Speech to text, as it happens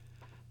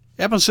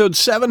Episode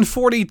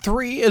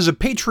 743 is a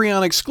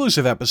Patreon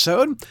exclusive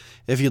episode.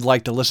 If you'd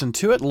like to listen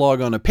to it,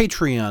 log on to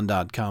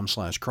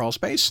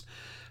patreon.com/crawlspace.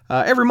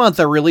 Every month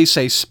I release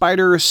a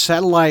Spider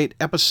Satellite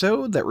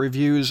episode that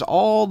reviews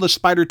all the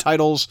Spider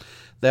titles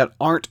that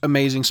aren't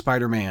Amazing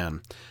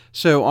Spider-Man.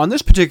 So on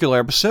this particular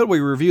episode, we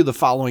review the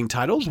following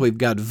titles. We've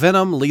got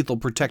Venom Lethal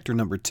Protector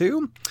number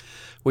 2.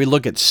 We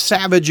look at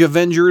Savage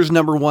Avengers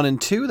number 1 and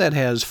 2. That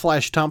has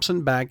Flash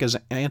Thompson back as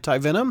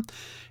Anti-Venom.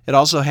 It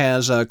also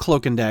has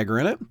Cloak and Dagger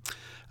in it.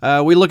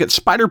 We look at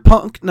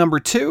Spider-Punk number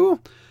 2.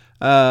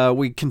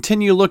 We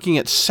continue looking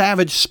at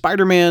Savage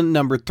Spider-Man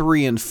number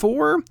 3 and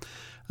 4.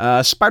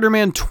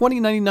 Spider-Man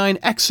 2099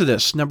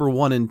 Exodus number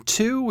 1 and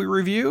 2 we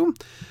review.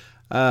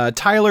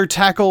 Tyler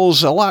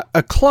tackles a lot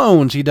of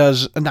clones. He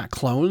does, not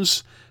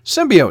clones,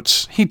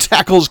 symbiotes. He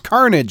tackles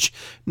Carnage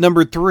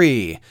number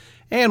 3.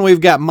 And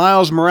we've got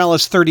Miles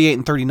Morales 38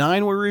 and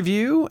 39 we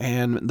review.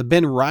 And the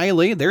Ben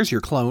Reilly, there's your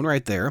clone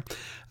right there.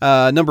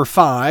 Number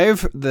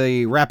 5,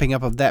 the wrapping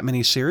up of that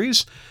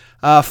miniseries.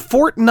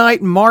 Fortnite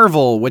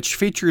Marvel, which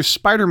features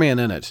Spider-Man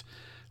in it.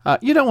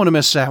 You don't want to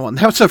miss that one.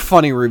 That was a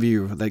funny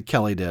review that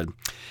Kelly did.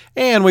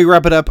 And we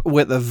wrap it up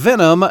with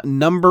Venom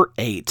number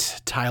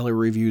 8. Tyler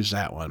reviews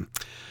that one.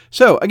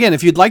 So, again,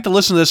 if you'd like to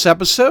listen to this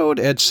episode,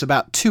 it's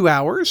about 2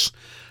 hours.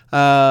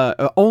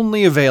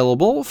 Only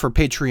available for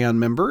Patreon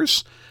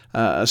members.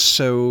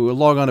 So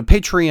log on to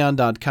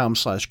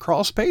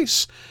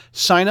patreon.com/crawlspace.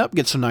 Sign up,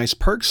 get some nice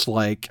perks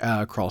like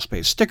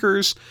Crawlspace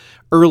stickers,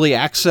 early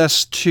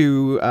access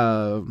to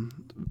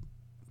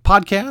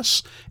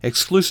podcasts,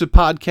 exclusive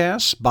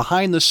podcasts,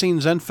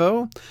 behind-the-scenes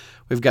info.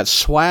 We've got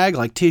swag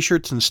like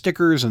t-shirts and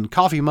stickers and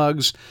coffee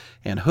mugs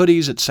and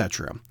hoodies,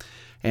 etc.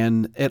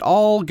 And it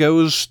all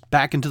goes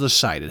back into the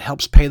site. It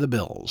helps pay the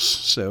bills.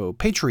 So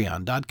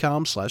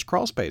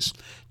patreon.com/crawlspace.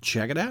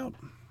 Check it out.